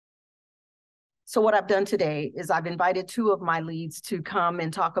So what I've done today is I've invited two of my leads to come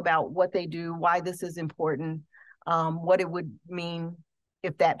and talk about what they do, why this is important, what it would mean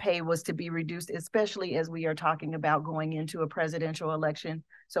if that pay was to be reduced, especially as we are talking about going into a presidential election.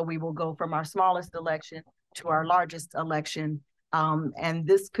 So we will go from our smallest election to our largest election, and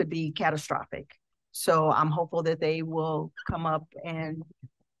this could be catastrophic. So I'm hopeful that they will come up and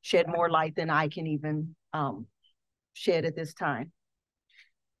shed more light than I can even shed at this time.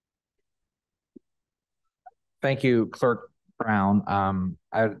 Thank you, Clerk Brown. I'm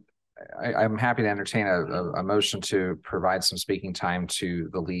happy to entertain a motion to provide some speaking time to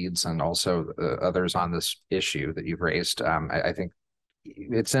the leads and also others on this issue that you've raised. I think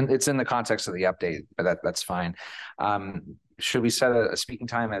it's in the context of the update, but that's fine. Should we set a speaking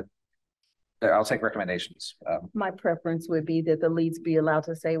time at? I'll take recommendations. My preference would be that the leads be allowed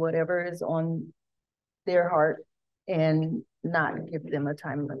to say whatever is on their heart and not give them a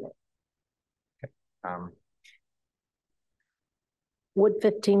time limit. Okay. Would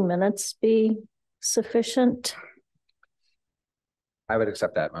 15 minutes be sufficient? I would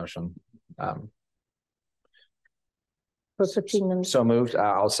accept that motion. For 15 minutes. So moved.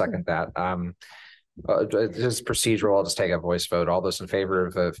 I'll second that. Just procedural. I'll just take a voice vote. All those in favor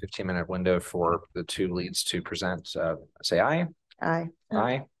of a 15-minute window for the two leads to present, say aye. Aye.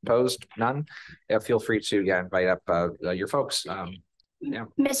 Aye. Opposed? None. Yeah, feel free to invite up your folks. Yeah.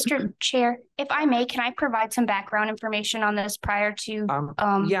 Mr. Chair, if I may, can I provide some background information on this prior to?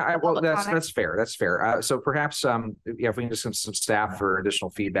 Well, that's fair. That's fair. So perhaps, if we can just some staff for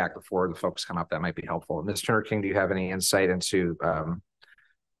additional feedback before the folks come up, that might be helpful. Ms. Turner-King, do you have any insight into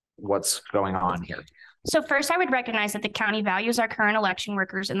what's going on here? So first, I would recognize that the county values our current election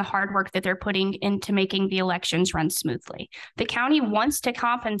workers and the hard work that they're putting into making the elections run smoothly. The county wants to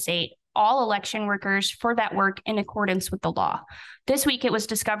compensate all election workers for that work in accordance with the law. This week, it was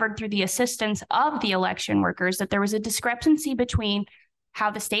discovered through the assistance of the election workers that there was a discrepancy between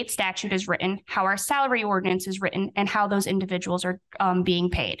how the state statute is written, how our salary ordinance is written, and how those individuals are being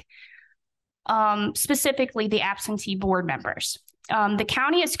paid. Specifically, the absentee board members. The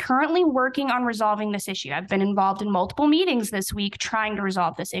county is currently working on resolving this issue. I've been involved in multiple meetings this week trying to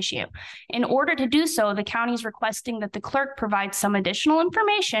resolve this issue. In order to do so, the county is requesting that the clerk provide some additional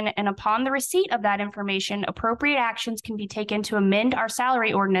information, and upon the receipt of that information, appropriate actions can be taken to amend our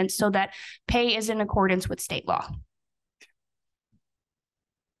salary ordinance so that pay is in accordance with state law.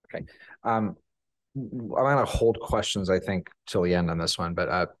 Okay. I'm going to hold questions, I think, till the end on this one,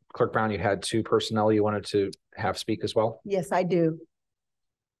 but Clerk Brown, you had two personnel you wanted to have speak as well? Yes, I do.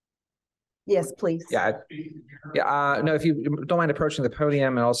 Yes, please. Yeah. No, if you don't mind approaching the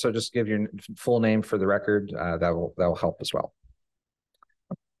podium and also just give your full name for the record, that will help as well.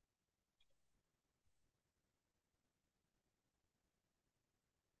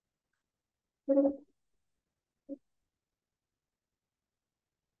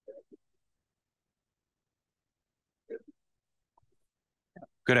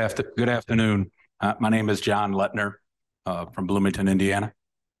 Good afternoon. My name is John Lettner from Bloomington, Indiana.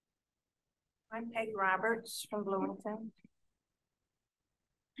 I'm Peg Roberts from Bloomington.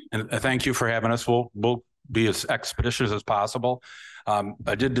 And thank you for having us. We'll be as expeditious as possible.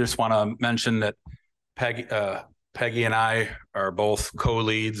 I did just want to mention that Peggy and I are both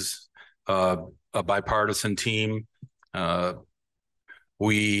co-leads, a bipartisan team.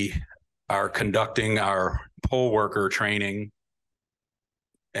 We are conducting our poll worker training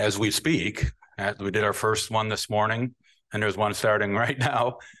as we speak. We did our first one this morning, and there's one starting right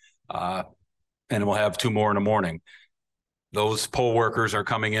now, and we'll have two more in the morning. Those poll workers are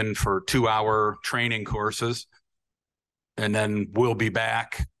coming in for 2-hour training courses, and then we'll be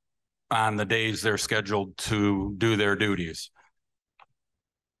back on the days they're scheduled to do their duties.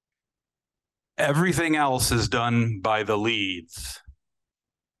 Everything else is done by the leads,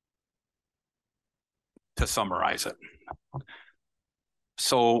 to summarize it.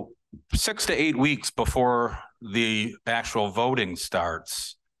 So 6 to 8 weeks before the actual voting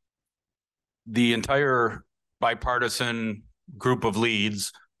starts, the entire bipartisan group of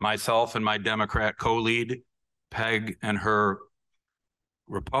leads, myself and my Democrat co-lead, Peg and her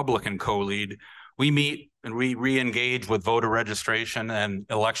Republican co-lead, we meet and we re-engage with voter registration and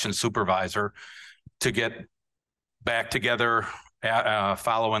election supervisor to get back together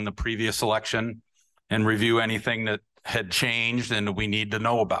following the previous election and review anything that had changed and we need to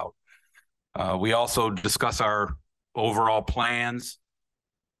know about. We also discuss our overall plans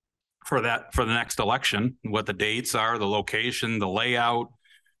for the next election, what the dates are, the location, the layout,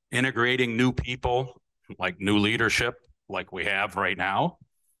 integrating new people, like new leadership, like we have right now,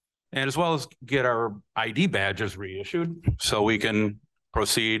 and as well as get our ID badges reissued so we can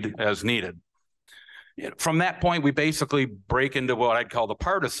proceed as needed. From that point, we basically break into what I'd call the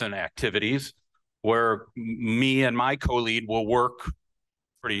partisan activities, where me and my co-lead will work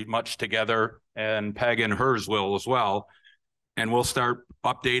pretty much together, and Peg and hers will as well. And we'll start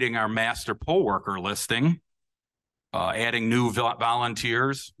updating our master poll worker listing, adding new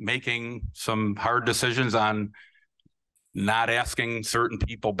volunteers, making some hard decisions on not asking certain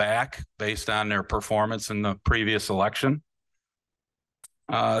people back based on their performance in the previous election.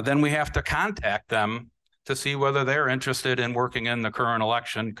 Then we have to contact them to see whether they're interested in working in the current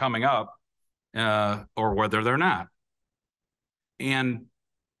election coming up, or whether they're not. And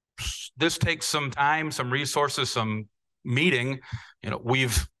this takes some time, some resources, some meeting.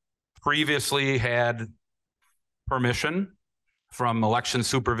 We've previously had permission from election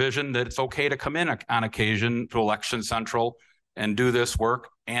supervision that it's okay to come in on occasion to Election Central and do this work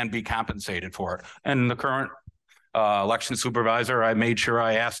and be compensated for it. And the current election supervisor, I made sure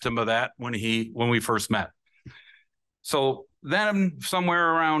I asked him of that when we first met. So then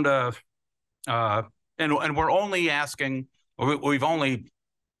somewhere around and we're only asking, we've only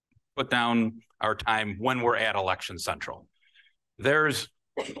put down our time when we're at Election Central.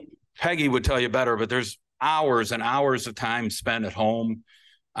 Peggy would tell you better, but there's hours and hours of time spent at home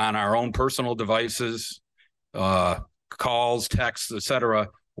on our own personal devices, calls, texts, etc.,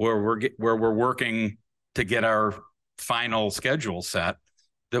 where we're working to get our final schedule set,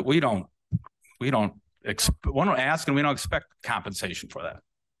 that we don't ask, and we don't expect compensation for that.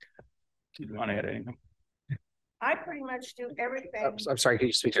 Do you want to add anything? I pretty much do everything. I'm sorry, can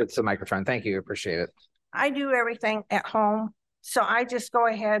you speak to the microphone? Thank you, appreciate it. I do everything at home. So I just go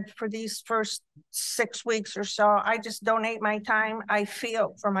ahead for these first 6 weeks or so. I just donate my time. I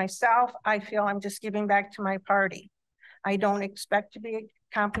feel for myself, I feel I'm just giving back to my party. I don't expect to be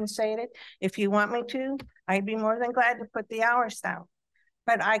compensated. If you want me to, I'd be more than glad to put the hours down.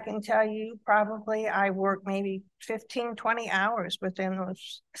 But I can tell you, probably I work maybe 15, 20 hours within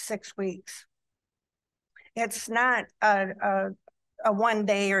those 6 weeks. It's not a 1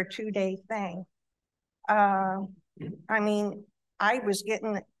 day or 2 day thing. I mean, I was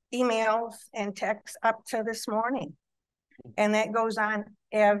getting emails and texts up to this morning, and that goes on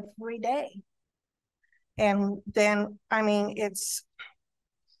every day. And then, I mean, it's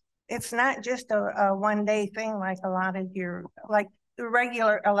not just a 1 day thing like a lot of like the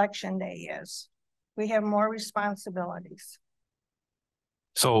regular election day is. We have more responsibilities.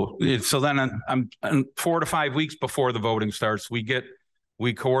 So then I'm 4 to 5 weeks before the voting starts,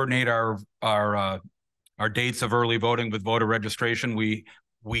 we coordinate our dates of early voting with voter registration.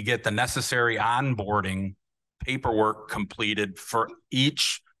 We get the necessary onboarding paperwork completed for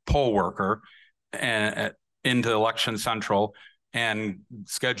each poll worker and into Election Central, and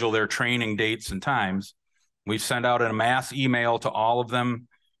schedule their training dates and times. We send out a mass email to all of them,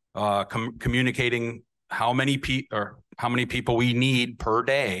 communicating how many people we need per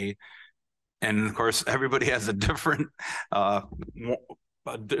day. And of course, everybody has a different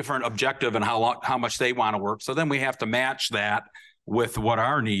objective and how much they want to work. So then we have to match that with what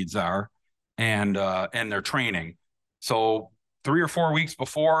our needs are and their training. So 3 or 4 weeks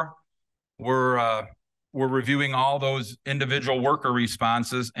before, we're reviewing all those individual worker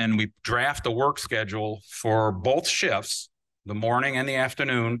responses, and we draft a work schedule for both shifts, the morning and the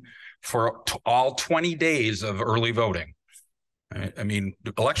afternoon, for all 20 days of early voting. I mean,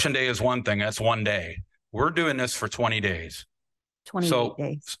 election day is one thing, that's 1 day. We're doing this for 20 days. 28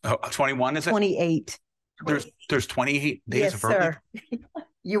 days. 21 is it? 28. There's 28 days Yes, of early. sir.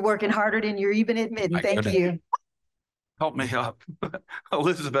 You're working harder than you're even admitting. Thank you. Help me up,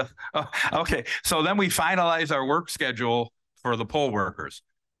 Elizabeth. Okay, so then we finalize our work schedule for the poll workers.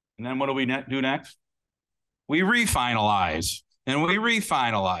 And then what do we do next? We refinalize and we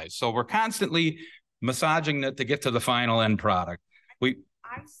refinalize. So we're constantly massaging it to get to the final end product. I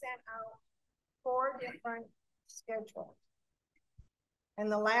sent out 4 different schedules.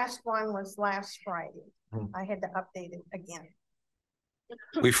 And the last one was last Friday. I had to update it again.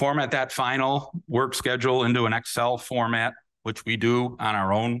 We format that final work schedule into an Excel format, which we do on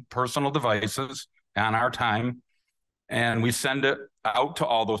our own personal devices on our time. And we send it out to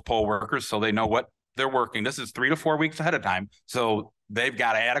all those poll workers so they know what they're working. This is 3 to 4 weeks ahead of time. So they've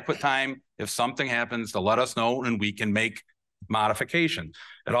got adequate time if something happens to let us know, and we can make modifications.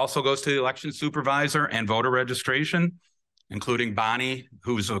 It also goes to the election supervisor and voter registration, including Bonnie,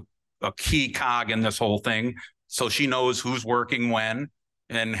 who's a key cog in this whole thing. So she knows who's working when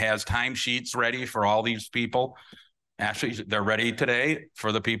and has timesheets ready for all these people. Actually, they're ready today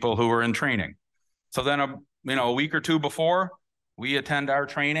for the people who are in training. So then, a week or 2 before, we attend our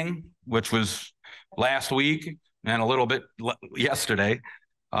training, which was last week and a little bit yesterday.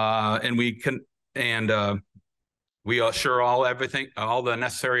 And we And we assure all the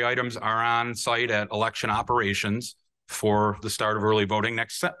necessary items are on site at election operations for the start of early voting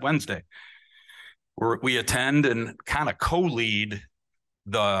next Wednesday. We attend and kind of co-lead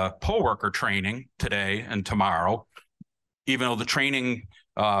the poll worker training today and tomorrow, even though the training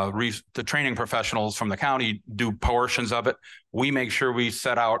professionals from the county do portions of it. We make sure we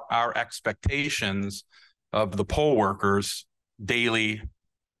set out our expectations of the poll workers' daily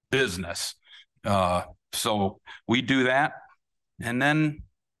business. So we do that. And then,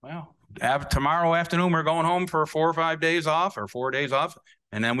 well, tomorrow afternoon, we're going home for 4 or 5 days off or 4 days off.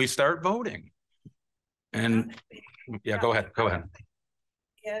 And then we start voting. And yeah, go ahead.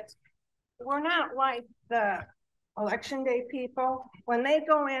 Yes, we're not like the election day people. When they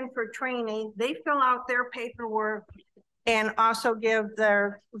go in for training, they fill out their paperwork and also give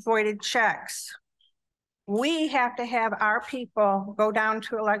their voided checks. We have to have our people go down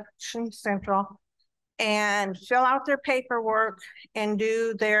to Election Central and fill out their paperwork and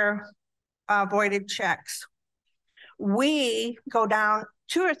do their voided checks. We go down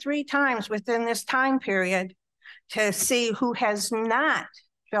 2 or 3 times within this time period to see who has not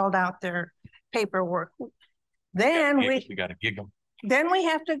filled out their paperwork. Then we got to gig them. Then we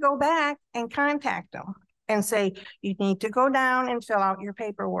have to go back and contact them and say, you need to go down and fill out your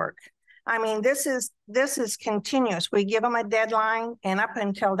paperwork. I mean, this is continuous. We give them a deadline, and up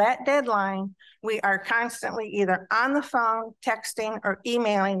until that deadline, we are constantly either on the phone, texting, or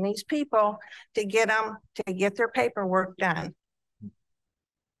emailing these people to get them to get their paperwork done.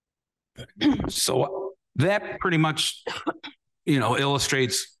 So that pretty much,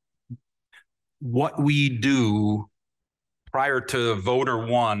 illustrates what we do prior to voter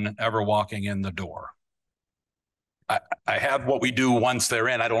one ever walking in the door. I have what we do once they're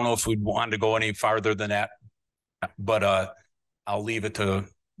in. I don't know if we'd want to go any farther than that, but I'll leave it to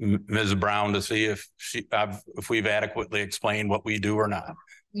Ms. Brown to see if we've adequately explained what we do or not.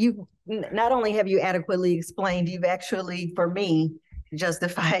 You not only have you adequately explained, you've actually, for me,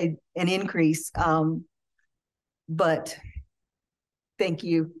 justified an increase. But thank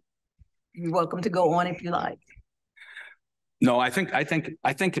you. You're welcome to go on if you like. No, I think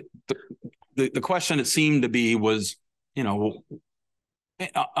the question it seemed to be was,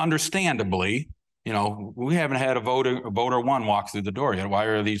 understandably, we haven't had a voter one walk through the door yet. Why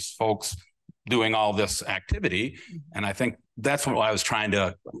are these folks doing all this activity? And I think that's what I was trying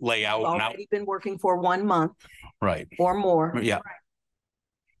to lay out. You've already been working for 1 month, right, or more. Yeah.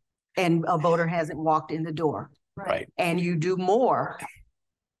 And a voter hasn't walked in the door. Right. And you do more.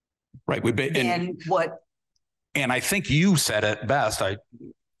 Right. And I think you said it best. I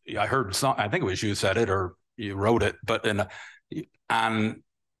heard I think it was you said it or you wrote it, but on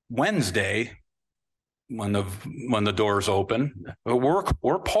Wednesday, when the doors open,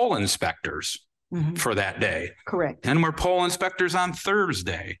 we're poll inspectors for that day. Correct. And we're poll inspectors on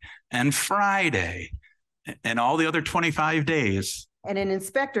Thursday and Friday and all the other 25 days. And an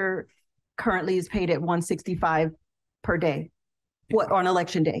inspector currently is paid at $165 per day. What on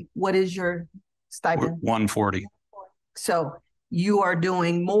election day? What is your stipend? $140. So you are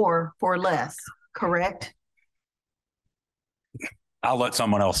doing more for less, correct? I'll let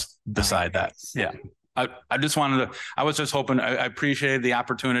someone else decide that. Yeah. I just wanted to, I was just hoping, I appreciated the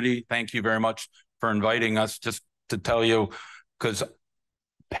opportunity. Thank you very much for inviting us, just to tell you, because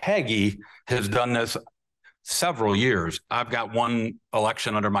Peggy has done this several years. I've got one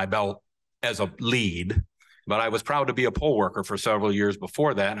election under my belt as a lead, but I was proud to be a poll worker for several years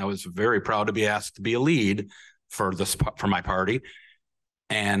before that. And I was very proud to be asked to be a lead for my party.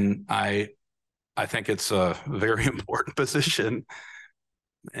 And I think it's a very important position.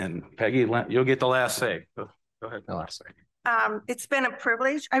 And Peggy, you'll get the last say. Go ahead. The last say. It's been a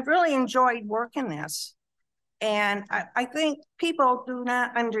privilege. I've really enjoyed working this. And I think people do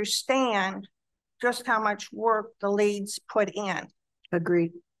not understand just how much work the leads put in.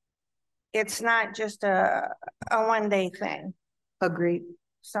 Agreed. It's not just a one-day thing. Agreed.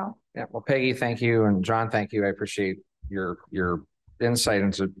 So. Yeah. Well, Peggy, thank you. And John, thank you. I appreciate your insight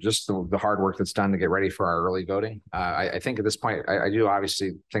into just the hard work that's done to get ready for our early voting. I think at this point, I do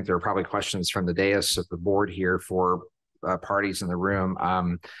obviously think there are probably questions from the dais of the board here for parties in the room.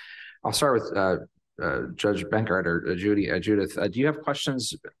 I'll start with Judge Benkert or Judith. Do you have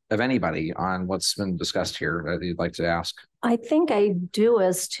questions of anybody on what's been discussed here that you'd like to ask? I think I do.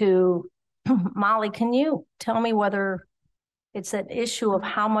 As to Molly, can you tell me whether it's an issue of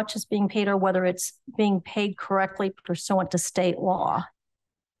how much is being paid or whether it's being paid correctly pursuant to state law?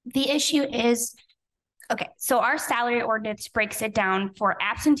 The issue is Okay, so our salary ordinance breaks it down for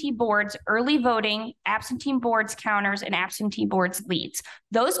absentee boards, early voting, absentee boards counters, and absentee boards leads.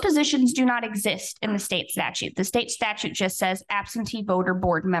 Those positions do not exist in the state statute. The state statute just says absentee voter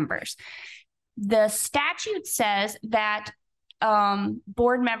board members. The statute says that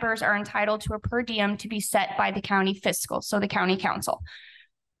board members are entitled to a per diem to be set by the county fiscal, so the county council.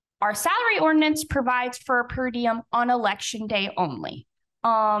 Our salary ordinance provides for a per diem on election day only.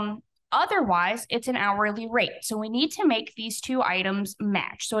 Otherwise, it's an hourly rate. So we need to make these two items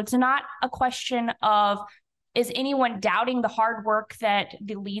match. So it's not a question of, is anyone doubting the hard work that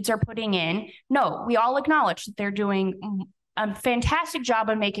the leads are putting in? No, we all acknowledge that they're doing a fantastic job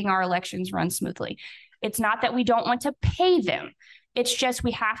of making our elections run smoothly. It's not that we don't want to pay them. It's just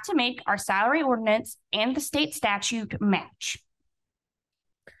we have to make our salary ordinance and the state statute match.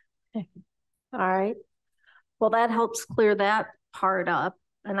 All right. Well, that helps clear that part up.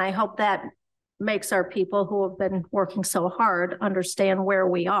 And I hope that makes our people who have been working so hard understand where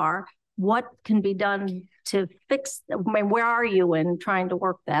we are, what can be done to fix. I mean, where are you in trying to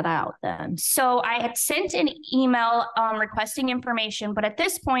work that out then? So I had sent an email requesting information, but at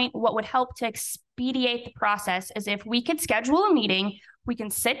this point, what would help to expedite the process is if we could schedule a meeting, we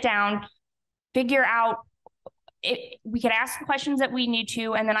can sit down, figure out we can ask the questions that we need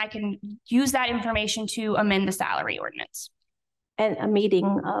to, and then I can use that information to amend the salary ordinance. And a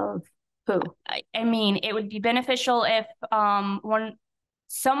meeting of who? I mean, it would be beneficial if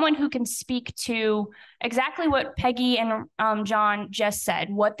someone who can speak to exactly what Peggy and John just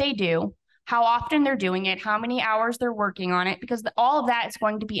said, what they do, how often they're doing it, how many hours they're working on it, because all of that is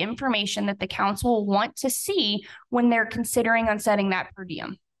going to be information that the council will want to see when they're considering on setting that per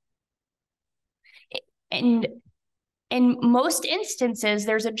diem. And in most instances,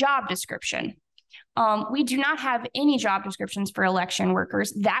 there's a job description. We do not have any job descriptions for election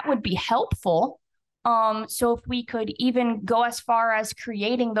workers. That would be helpful. So if we could even go as far as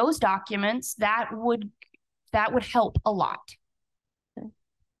creating those documents, that would help a lot. Okay.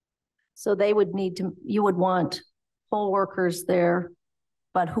 So they would need to, you would want poll workers there,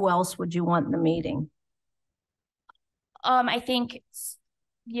 but who else would you want in the meeting? I think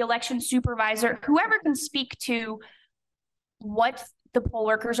the election supervisor, whoever can speak to what the poll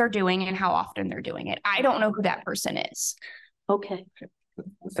workers are doing and how often they're doing it. I don't know who that person is. Okay.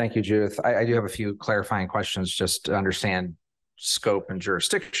 Thank you, Judith. I do have a few clarifying questions just to understand scope and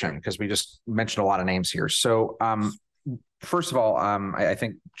jurisdiction, because we just mentioned a lot of names here. So first of all, I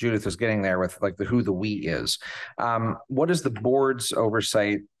think Judith is getting there with like who the we is. What is the board's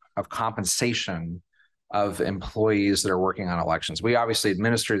oversight of compensation of employees that are working on elections? We obviously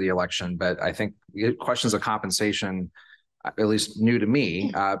administer the election, but I think questions of compensation, at least new to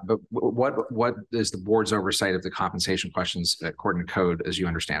me, but what is the board's oversight of the compensation questions according to code as you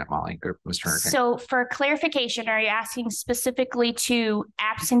understand it, Molly or Ms. Turner? So for clarification, are you asking specifically to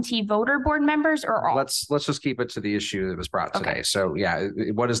absentee voter board members or all? Let's just keep it to the issue that was brought today. Okay. So yeah,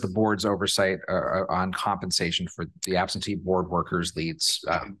 what is the board's oversight on compensation for the absentee board workers, leads?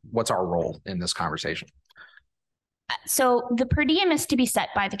 What's our role in this conversation? So the per diem is to be set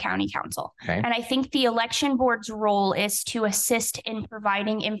by the county council. Okay. And I think the election board's role is to assist in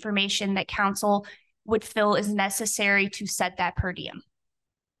providing information that council would feel is necessary to set that per diem.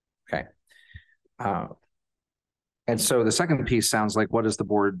 Okay. And so the second piece sounds like, what is the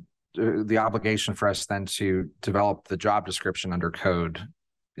board, the obligation for us then to develop the job description under code?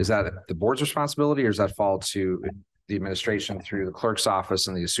 Is that the board's responsibility, or does that fall to the administration through the clerk's office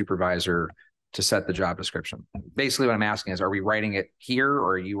and the supervisor to set the job description? Basically what I'm asking is, are we writing it here,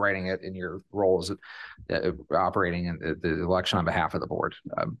 or are you writing it in your role as operating in the election on behalf of the board?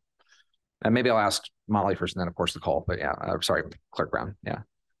 And maybe I'll ask Molly first and then of course Nicole, but yeah, sorry, Clerk Brown. Yeah.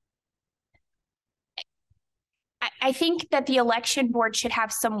 I think that the election board should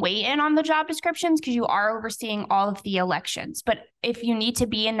have some weight in on the job descriptions because you are overseeing all of the elections. But if you need to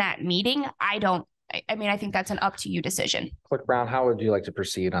be in that meeting, I think that's an up to you decision. Clerk Brown, how would you like to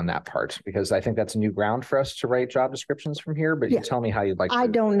proceed on that part? Because I think that's a new ground for us to write job descriptions from here, but you tell me how you'd like to. I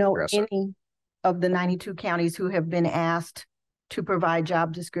don't know any of the 92 counties who have been asked to provide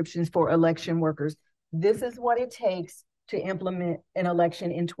job descriptions for election workers. This is what it takes to implement an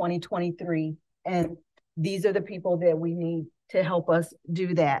election in 2023. And these are the people that we need to help us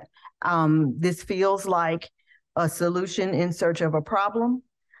do that. This feels like a solution in search of a problem.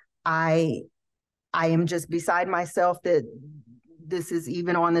 I am just beside myself that this is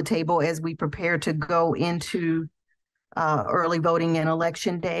even on the table as we prepare to go into early voting and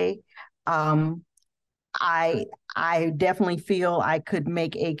election day. I definitely feel I could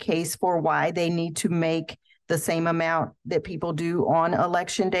make a case for why they need to make the same amount that people do on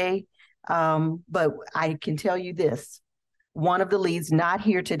election day. But I can tell you this, one of the leads, not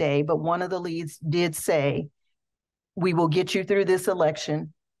here today, but one of the leads did say, we will get you through this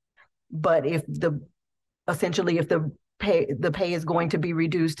election. But if the pay is going to be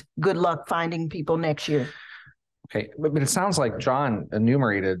reduced, good luck finding people next year. Okay, but it sounds like John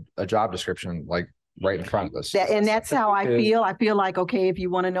enumerated a job description like right in front of us. And that's how I feel. I feel like, okay, if you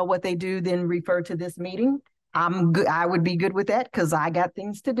want to know what they do, then refer to this meeting. I'm good. I would be good with that because I got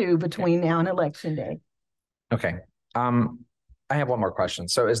things to do between now and election day. Okay. I have one more question.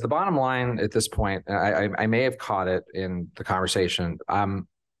 So is the bottom line at this point, I may have caught it in the conversation,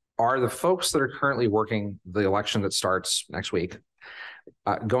 are the folks that are currently working the election that starts next week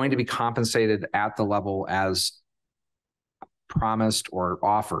going to be compensated at the level as promised or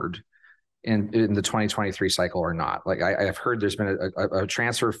offered in the 2023 cycle or not? Like I've heard there's been a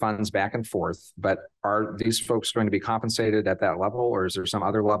transfer of funds back and forth, but are these folks going to be compensated at that level, or is there some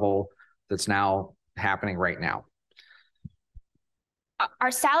other level that's now happening right now?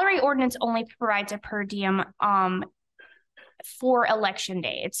 Our salary ordinance only provides a per diem for election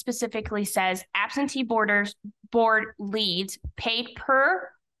day. It specifically says absentee board leads paid per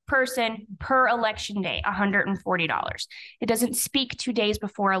person per election day, $140. It doesn't speak 2 days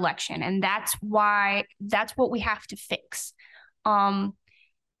before election, and that's what we have to fix.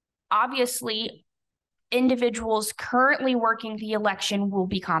 Obviously, individuals currently working the election will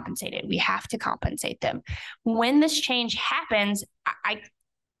be compensated. We have to compensate them. When this change happens, I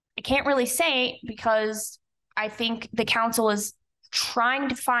can't really say, because I think the council is trying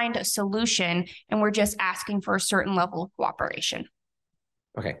to find a solution and we're just asking for a certain level of cooperation.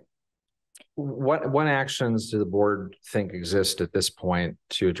 Okay. What actions do the board think exist at this point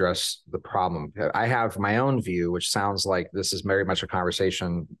to address the problem? I have my own view, which sounds like this is very much a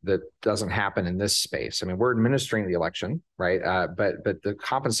conversation that doesn't happen in this space. I mean, we're administering the election, right? But the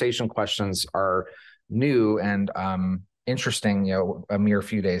compensation questions are new and interesting, a mere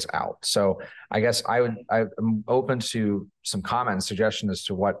few days out. So I guess I'm open to some comments, suggestion as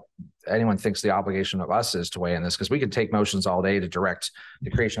to what anyone thinks the obligation of us is to weigh in this, because we could take motions all day to direct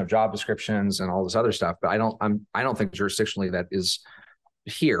the creation of job descriptions and all this other stuff, but I don't think jurisdictionally that is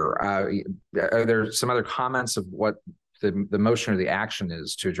here. Are there some other comments of what the motion or the action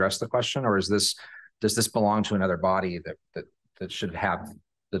is to address the question, or does this belong to another body that should have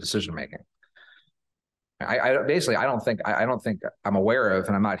the decision making? I don't think I'm aware of,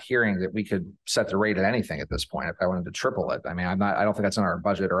 and I'm not hearing that we could set the rate at anything at this point. If I wanted to triple it, I mean, I don't think that's in our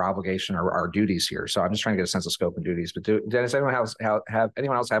budget or obligation or our duties here. So I'm just trying to get a sense of scope and duties. But does anyone else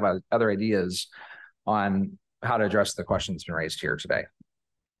have other ideas on how to address the question that's been raised here today?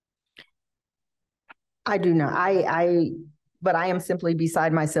 I do not. But I am simply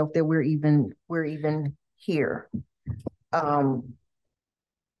beside myself that we're even here.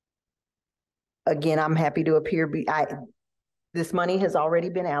 Again, I'm happy to appear. This money has already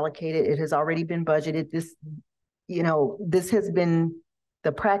been allocated. It has already been budgeted. This has been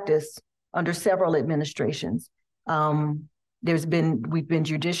the practice under several administrations. We've been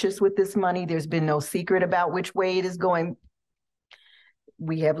judicious with this money. There's been no secret about which way it is going.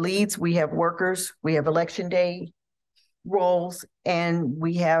 We have leads, we have workers, we have election day roles, and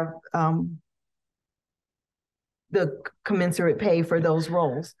we have the commensurate pay for those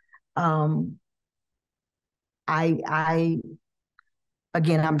roles.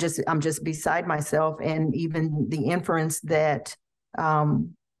 Again, I'm just beside myself, and even the inference that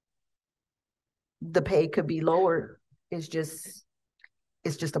the pay could be lowered is just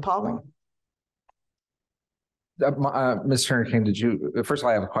appalling. Ms. Turner-King, first of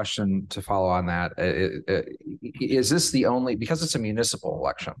all, I have a question to follow on that. Is this the only, because it's a municipal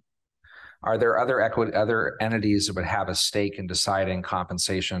election, are there other entities that would have a stake in deciding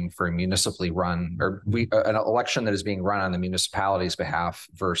compensation for a municipally run, or an election that is being run on the municipality's behalf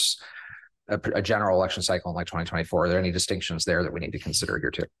versus a general election cycle in like 2024? Are there any distinctions there that we need to consider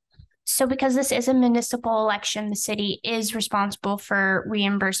here too? So because this is a municipal election, the city is responsible for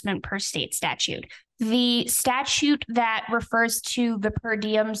reimbursement per state statute. The statute that refers to the per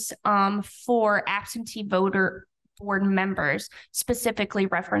diems for absentee voter board members specifically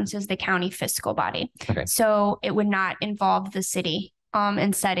references the county fiscal body. Okay. So it would not involve the city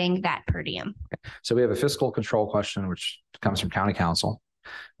in setting that per diem. Okay. So we have a fiscal control question, which comes from county council.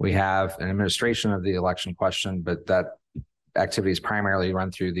 We have an administration of the election question, but that activities primarily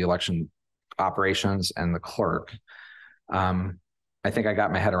run through the election operations and the clerk. I think I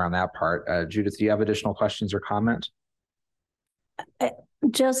got my head around that part. Judith, do you have additional questions or comments?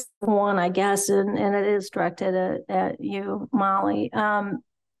 Just one, I guess, and it is directed at you, Molly.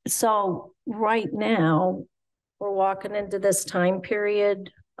 So right now, we're walking into this time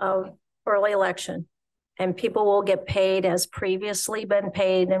period of early election. And people will get paid as previously been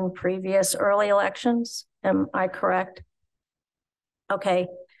paid in previous early elections. Am I correct? Okay.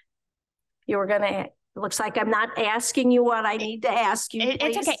 You were gonna, it looks like I'm not asking you what I need to ask you.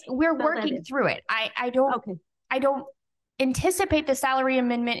 It's okay. We're working through it. I don't anticipate the salary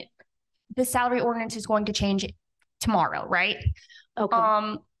amendment, the salary ordinance is going to change tomorrow, right?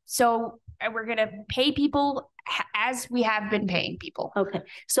 Okay. So we're gonna pay people as we have been paying people. Okay.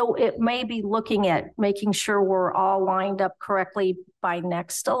 So it may be looking at making sure we're all lined up correctly by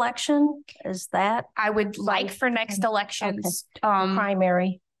next election. Is that? I would like for next elections,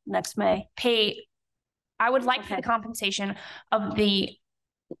 primary next May. I would like for the compensation of the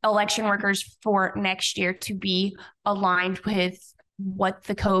election workers for next year to be aligned with what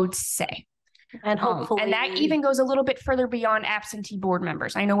the codes say. And hopefully, and that even goes a little bit further beyond absentee board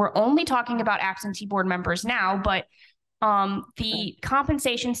members. I know we're only talking about absentee board members now, but the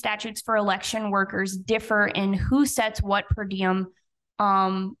compensation statutes for election workers differ in who sets what per diem.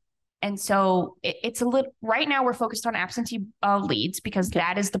 And so it's a little, right now we're focused on absentee leads because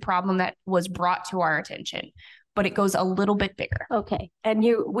that is the problem that was brought to our attention, but it goes a little bit bigger. Okay. And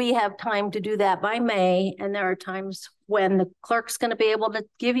we have time to do that by May. And there are times when the clerk's going to be able to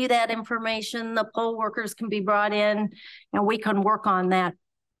give you that information. The poll workers can be brought in and we can work on that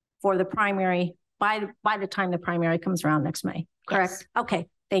for the primary by the time the primary comes around next May. Correct? Yes. Okay.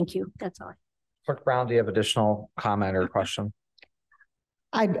 Thank you. That's all. Clerk Brown, do you have additional comment or question?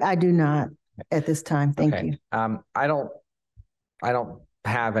 I do not at this time. Thank you. I don't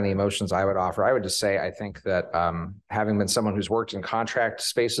have any emotions I would offer. I would just say, I think that having been someone who's worked in contract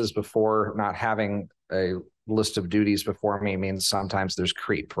spaces before, not having a list of duties before me means sometimes there's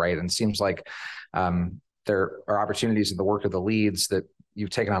creep, right? And it seems like there are opportunities in the work of the leads that you've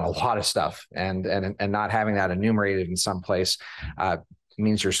taken on a lot of stuff, and not having that enumerated in some place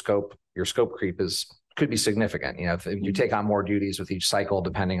means your scope creep could be significant. You know, if you take on more duties with each cycle,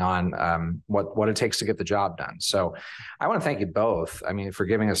 depending on what it takes to get the job done. So I want to thank you both. I mean, for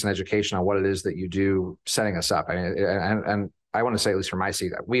giving us an education on what it is that you do, setting us up. I mean, and I want to say, at least from my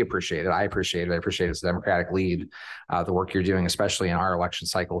seat, we appreciate it. I appreciate it. I appreciate it as a Democratic lead, the work you're doing, especially in our election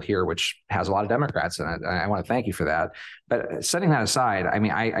cycle here, which has a lot of Democrats in it. I want to thank you for that. But setting that aside, I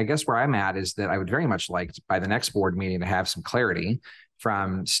mean, I guess where I'm at is that I would very much like by the next board meeting to have some clarity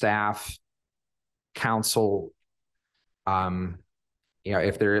from staff, council, you know,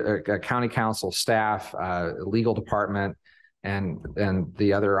 if there a county council, staff, legal department, and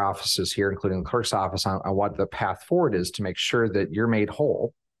the other offices here, including the clerk's office, on what the path forward is to make sure that you're made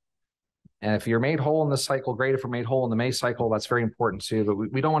whole. And if you're made whole in this cycle, great. If we're made whole in the May cycle, that's very important too. But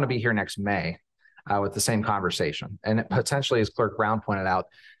we don't want to be here next May with the same conversation. And potentially, as Clerk Brown pointed out,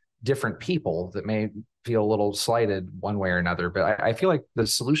 different people that may feel a little slighted one way or another. But I feel like the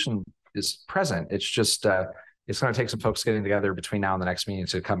solution is present. It's just it's going to take some folks getting together between now and the next meeting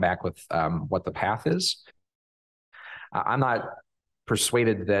to come back with what the path is. I'm not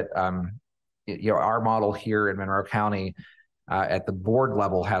persuaded that you know, our model here in Monroe County at the board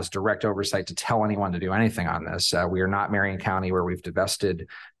level has direct oversight to tell anyone to do anything on this. We are not Marion County, where we've divested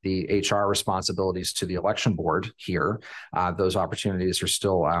the HR responsibilities to the election board here. Those opportunities are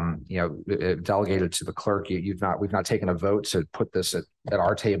still, you know, delegated to the clerk. We've not taken a vote to put this at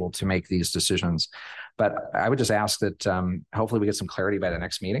our table to make these decisions. But I would just ask that hopefully we get some clarity by the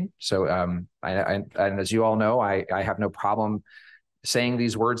next meeting. So, and as you all know, I have no problem saying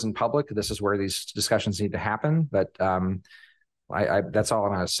these words in public. This is where these discussions need to happen. But that's all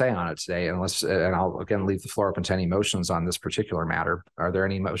I'm going to say on it today, and I'll again leave the floor open to any motions on this particular matter. Are there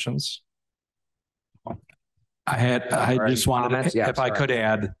any motions? I just wanted to, yeah, if I could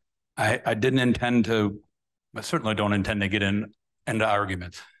add, I didn't intend to, I certainly don't intend to get into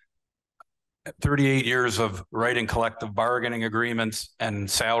arguments. 38 years of writing collective bargaining agreements and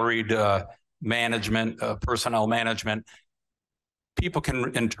salaried management, personnel management, people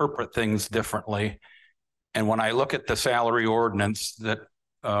can interpret things differently. And when I look at the salary ordinance that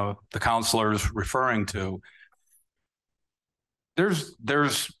the counselor is referring to,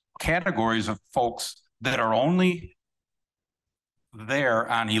 there's categories of folks that are only there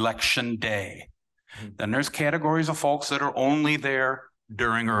on election day. Then there's categories of folks that are only there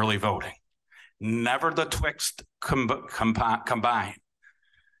during early voting. Never the twixt combined.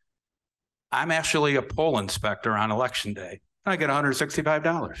 I'm actually a poll inspector on election day. I get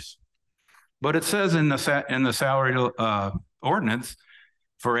 $165. But it says in the salary ordinance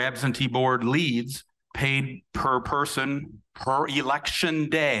for absentee board leads paid per person per election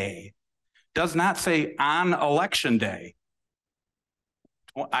day. Does not say on election day.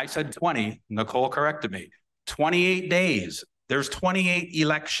 I said 20. Nicole corrected me. 28 days. There's 28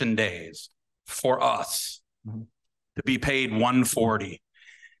 election days for us to be paid 140.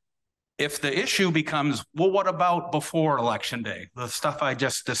 If the issue becomes, well, what about before election day? The stuff I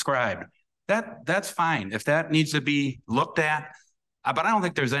just described, that's fine. If that needs to be looked at, but I don't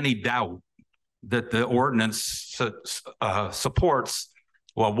think there's any doubt that the ordinance supports,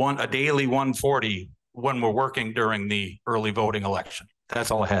 well, a daily 140 when we're working during the early voting election.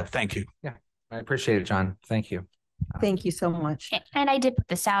 That's all I had. Thank you. Yeah, I appreciate it, John. Thank you. Thank you so much. And I did put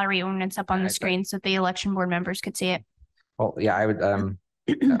the salary ordinance up on the screen so the election board members could see it. Well, yeah, I would,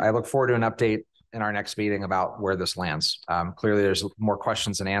 I look forward to an update in our next meeting about where this lands. Clearly there's more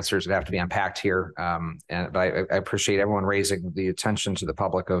questions and answers that have to be unpacked here. But I appreciate everyone raising the attention to the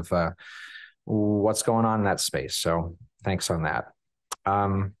public of what's going on in that space. So thanks on that.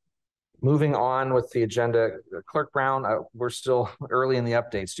 Moving on with the agenda, Clerk Brown, we're still early in the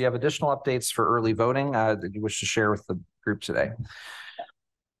updates. Do you have additional updates for early voting that you wish to share with the group today?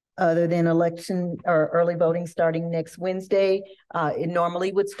 Other than election or early voting starting next Wednesday, it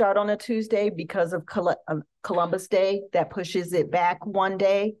normally would start on a Tuesday because of Columbus Day. That pushes it back one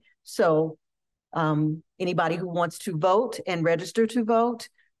day. So anybody who wants to vote and register to vote,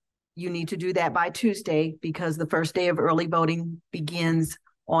 you need to do that by Tuesday because the first day of early voting begins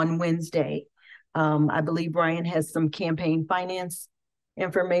on Wednesday. I believe Brian has some campaign finance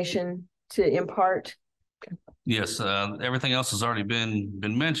information to impart. Yes, everything else has already been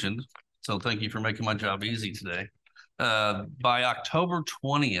mentioned. So thank you for making my job easy today. By October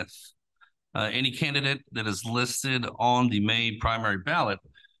 20th, any candidate that is listed on the May primary ballot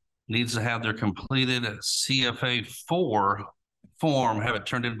needs to have their completed CFA 4 form, have it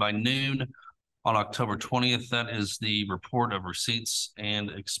turned in by noon on October 20th. That is the report of receipts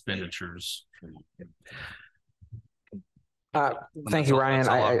and expenditures. Thank you, Ryan.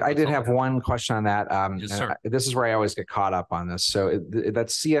 I did have one question on that. Yes, sir. This is where I always get caught up on this. So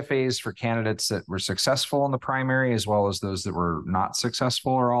that's CFAs for candidates that were successful in the primary, as well as those that were not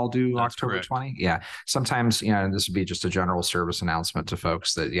successful, are all due That's October correct. 20. Yeah. Sometimes, you know, this would be just a general service announcement to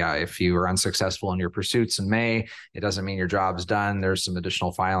folks that, yeah, if you were unsuccessful in your pursuits in May, it doesn't mean your job's done. There's some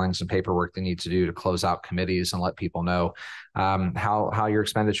additional filings and paperwork they need to do to close out committees and let people know how your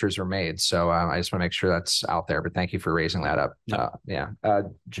expenditures are made. So I just want to make sure that's out there, but thank you for raising that up.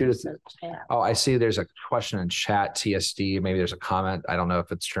 Judith, oh, I see there's a question in chat, TSD, maybe there's a comment. I don't know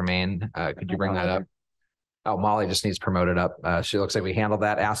if it's germane. Could you bring that up? Oh, Molly just needs promoted up. She looks like we handled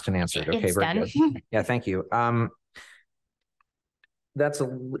that, asked and answered. Okay, It's very done. good. Yeah, thank you. That's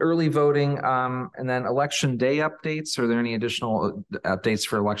early voting, and then election day updates. Are there any additional updates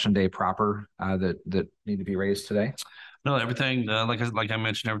for election day proper that need to be raised today? No, everything, like I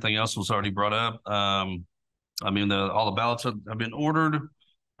mentioned, everything else was already brought up. I mean, all the ballots have been ordered.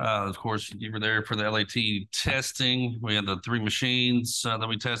 Of course, you were there for the LAT testing. We had the 3 machines that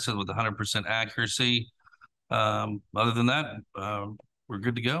we tested with 100% accuracy. Other than that, we're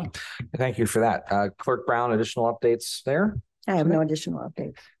good to go. Thank you for that. Clerk Brown, additional updates there? I have no additional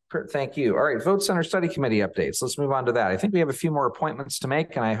updates. Thank you. All right, Vote Center Study Committee updates. Let's move on to that. I think we have a few more appointments to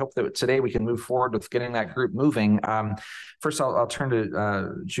make, and I hope that today we can move forward with getting that group moving. First, I'll turn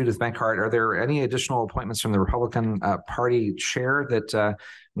to Judith Benkart. Are there any additional appointments from the Republican Party chair that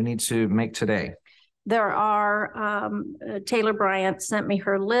we need to make today? There are, Taylor Bryant sent me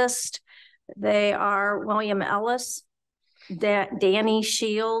her list. They are William Ellis, Danny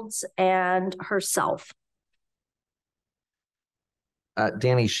Shields, and herself.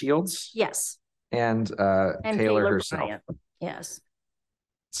 Danny Shields? Yes. And Taylor herself. Bryant. Yes.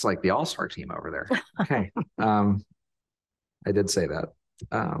 It's like the all-star team over there. Okay. I did say that.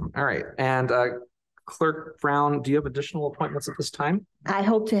 All right. And Clerk Brown, do you have additional appointments at this time? I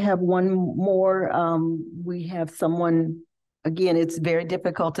hope to have one more. We have someone, again, it's very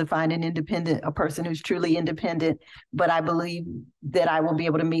difficult to find a person who's truly independent, but I believe that I will be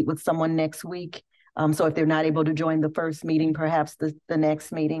able to meet with someone next week. So if they're not able to join the first meeting, perhaps the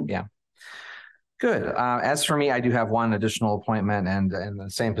next meeting. Yeah. Good. As for me, I do have one additional appointment and in the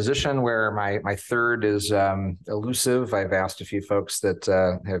same position where my third is elusive. I've asked a few folks that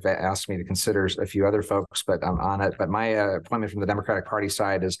have asked me to consider a few other folks, but I'm on it. But my appointment from the Democratic Party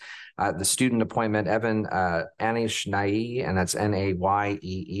side is the student appointment, Evan Anish Naye, and that's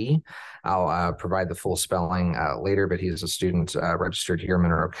Nayee. I'll provide the full spelling later, but he's a student registered here in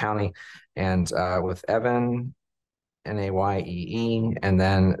Monroe County. And with Evan, Nayee, and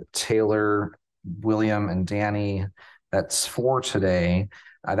then Taylor, William, and Danny, that's 4 today.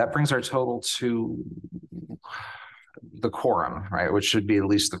 That brings our total to the quorum, right? Which should be at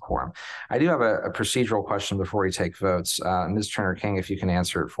least the quorum. I do have a procedural question before we take votes. Ms. Turner King, if you can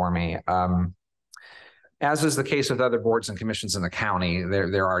answer it for me. As is the case with other boards and commissions in the county,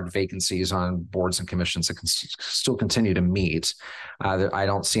 there are vacancies on boards and commissions that can still continue to meet. I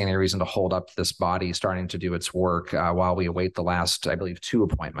don't see any reason to hold up this body starting to do its work while we await the last, I believe, 2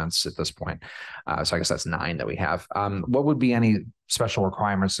 appointments at this point. So I guess that's 9 that we have. What would be any special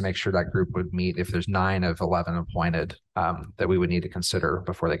requirements to make sure that group would meet if there's 9 of 11 appointed that we would need to consider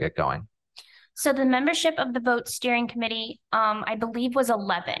before they get going? So the membership of the vote steering committee, I believe, was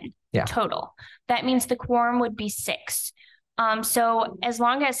 11 total. That means the quorum would be 6. So as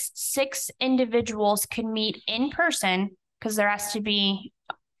long as 6 individuals can meet in person, because there has to be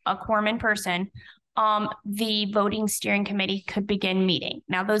a quorum in person, the voting steering committee could begin meeting.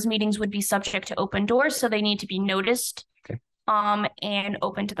 Now, those meetings would be subject to open doors, so they need to be noticed and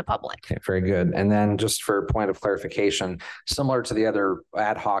open to the public. Okay, very good. And then just for point of clarification, similar to the other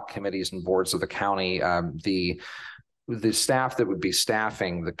ad hoc committees and boards of the county, the staff that would be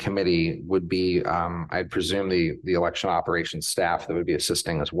staffing the committee would be, I presume, the election operations staff that would be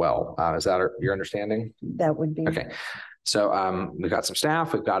assisting as well. Is that your understanding? That would be. Okay. So we've got some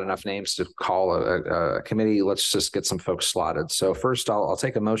staff, we've got enough names to call a committee. Let's just get some folks slotted. So first I'll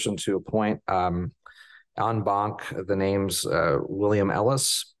take a motion to appoint en banc the names William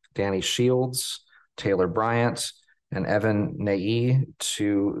Ellis, Danny Shields, Taylor Bryant, and Evan Nae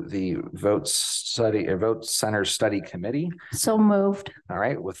to the Vote Center Study Committee. So moved. All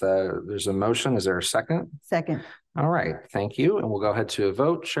right, there's a motion. Is there a second? Second. All right, thank you. And we'll go ahead to a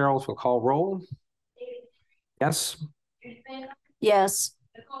vote. Cheryl, if we'll call roll. Yes. Yes.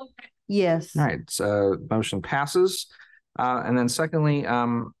 Yes. All right, so motion passes. And then secondly,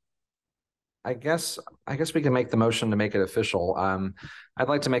 I guess we can make the motion to make it official. I'd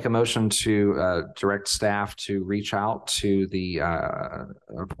like to make a motion to direct staff to reach out to the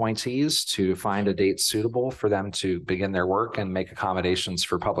appointees to find a date suitable for them to begin their work and make accommodations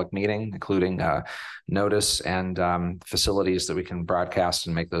for public meeting, including notice and facilities that we can broadcast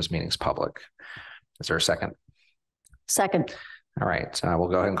and make those meetings public. Is there a second? Second. All right, we'll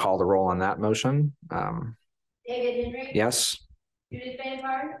go ahead and call the roll on that motion. David Henry? Yes. Judith Van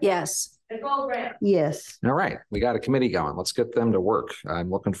Yes. Yes. All right, we got a committee going. Let's get them to work. I'm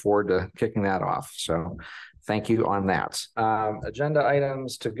looking forward to kicking that off. So thank you on that. Agenda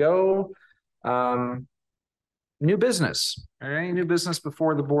items to go. New business. Any new business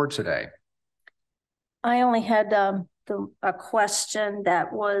before the board today? I only had a question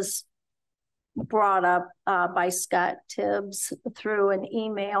that was brought up by Scott Tibbs through an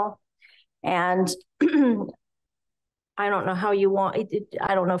email. And I don't know how you want it.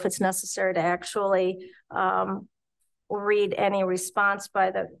 I don't know if it's necessary to actually read any response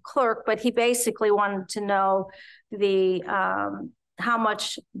by the clerk, but he basically wanted to know how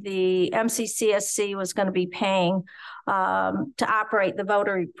much the MCCSC was going to be paying to operate the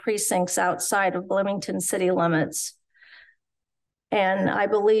voter precincts outside of Bloomington city limits. And I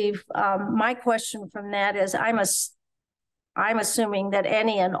believe my question from that is, I'm assuming that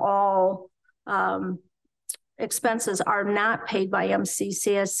any and all expenses are not paid by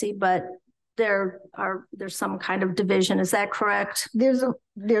MCCSC, but there's some kind of division. Is that correct?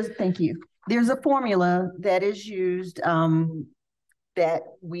 Thank you. There's a formula that is used that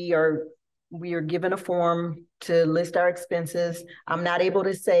we are given a form to list our expenses. I'm not able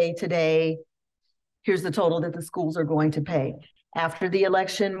to say today, here's the total that the schools are going to pay. After the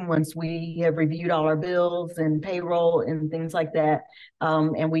election, once we have reviewed all our bills and payroll and things like that,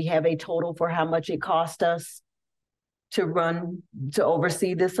 and we have a total for how much it cost us to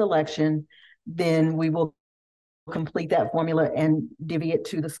oversee this election, then we will complete that formula and divvy it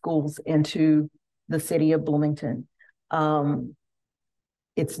to the schools and to the city of Bloomington.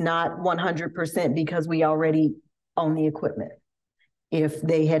 It's not 100% because we already own the equipment. If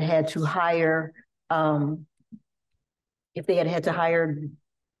they had to hire, an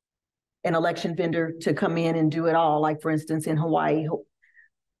election vendor to come in and do it all, like for instance, in Hawaii,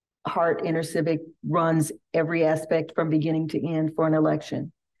 Hart InterCivic runs every aspect from beginning to end for an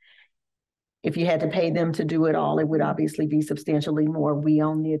election. If you had to pay them to do it all, it would obviously be substantially more. We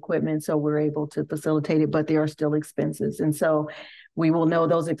own the equipment, so we're able to facilitate it, but there are still expenses. And so we will know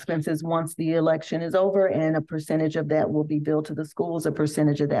those expenses once the election is over, and a percentage of that will be billed to the schools, a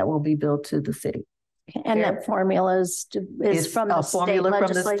percentage of that will be billed to the city. And that formula is from the formula state from the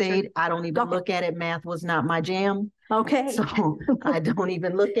legislature? state. I don't even look at it. Math was not my jam. Okay. So I don't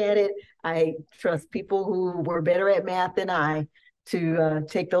even look at it. I trust people who were better at math than I to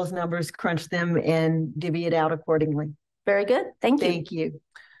take those numbers, crunch them, and divvy it out accordingly. Very good. Thank you. Thank you.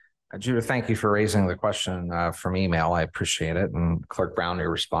 Judith, thank you for raising the question from email. I appreciate it. And Clerk Brown,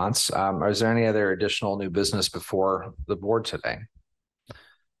 your response. Is there any other additional new business before the board today?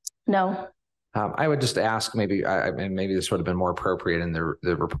 No. I would just ask, maybe, and maybe this would have been more appropriate in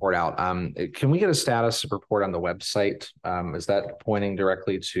the report out. Can we get a status report on the website? Is that pointing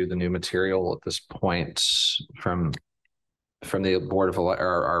directly to the new material at this point from the Board of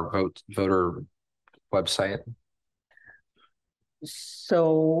our voter website?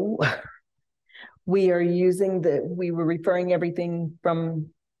 So we are using we were referring everything from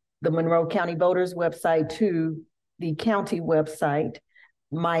the Monroe County Voters website to the county website.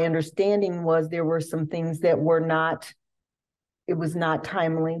 My understanding was there were some things that were not, it was not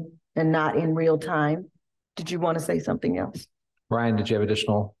timely and not in real time. Did you want to say something else? Ryan, did you have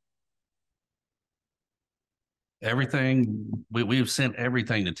additional? Everything, we've sent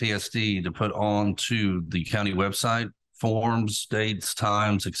everything to TSD to put on to the county website, forms, dates,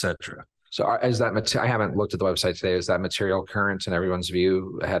 times, etc. So is that I haven't looked at the website today. Is that material current in everyone's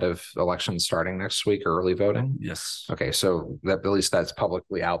view ahead of elections starting next week or early voting? Yes. Okay, so that at least that's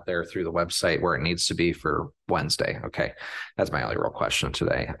publicly out there through the website where it needs to be for Wednesday. Okay, that's my only real question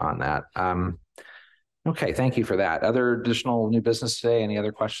today on that. Okay, thank you for that. Other additional new business today? Any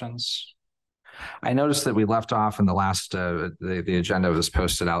other questions? I noticed that we left off in the last, the agenda was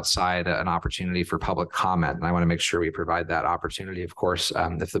posted outside an opportunity for public comment. And I want to make sure we provide that opportunity, of course,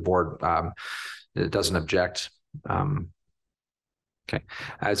 if the board doesn't object. Okay.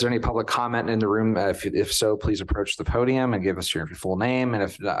 Is there any public comment in the room? If so, please approach the podium and give us your full name. And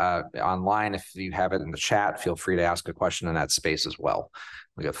if online, if you have it in the chat, feel free to ask a question in that space as well.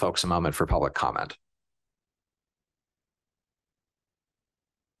 We'll give folks a moment for public comment.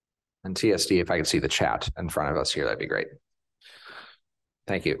 And TSD, if I could see the chat in front of us here, that'd be great.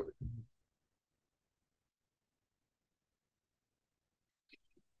 Thank you.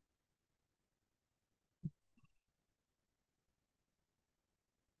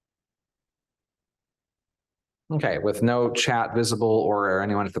 Okay, with no chat visible or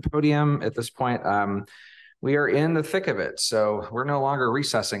anyone at the podium at this point, we are in the thick of it. So we're no longer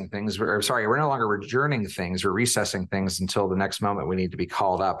recessing things, we're no longer adjourning things or recessing things until the next moment we need to be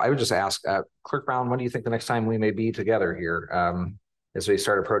called up. I would just ask, Clerk Brown, when do you think the next time we may be together here as we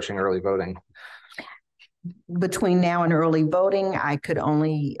start approaching early voting? Between now and early voting, I could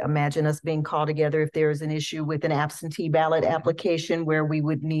only imagine us being called together if there is an issue with an absentee ballot application where we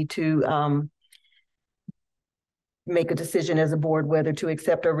would need to make a decision as a board whether to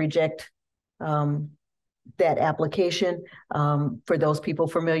accept or reject that application. For those people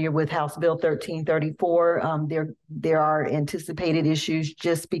familiar with House Bill 1334, there are anticipated issues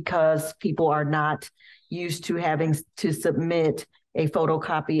just because people are not used to having to submit a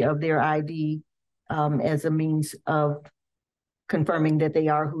photocopy of their ID as a means of confirming that they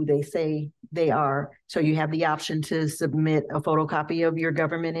are who they say they are. So you have the option to submit a photocopy of your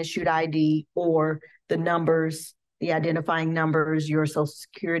government issued ID or the numbers, the identifying numbers, your social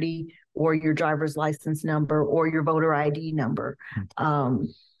security or your driver's license number or your voter ID number.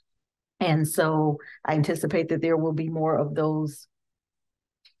 And so I anticipate that there will be more of those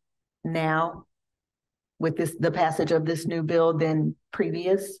now with the passage of this new bill than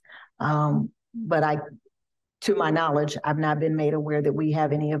previous. But to my knowledge, I've not been made aware that we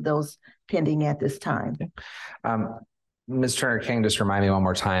have any of those pending at this time. Ms. Turner King, just remind me one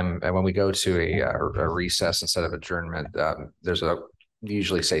more time, when we go to a recess instead of adjournment, you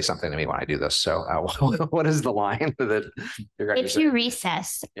usually say something to me when I do this. So what is the line that you're if you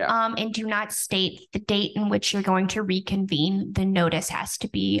recess and do not state the date in which you're going to reconvene, the notice has to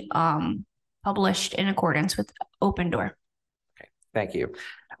be published in accordance with Open Door. Okay, thank you.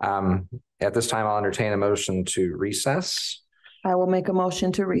 At this time, I'll entertain a motion to recess. I will make a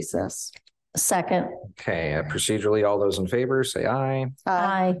motion to recess. Second. Okay, procedurally, all those in favor say aye.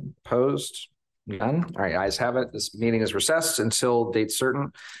 Aye. Opposed? None. All right, ayes have it. This meeting is recessed until date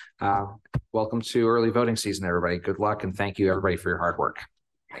certain. Welcome to early voting season, everybody. Good luck and thank you, everybody, for your hard work.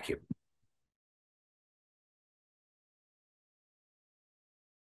 Thank you.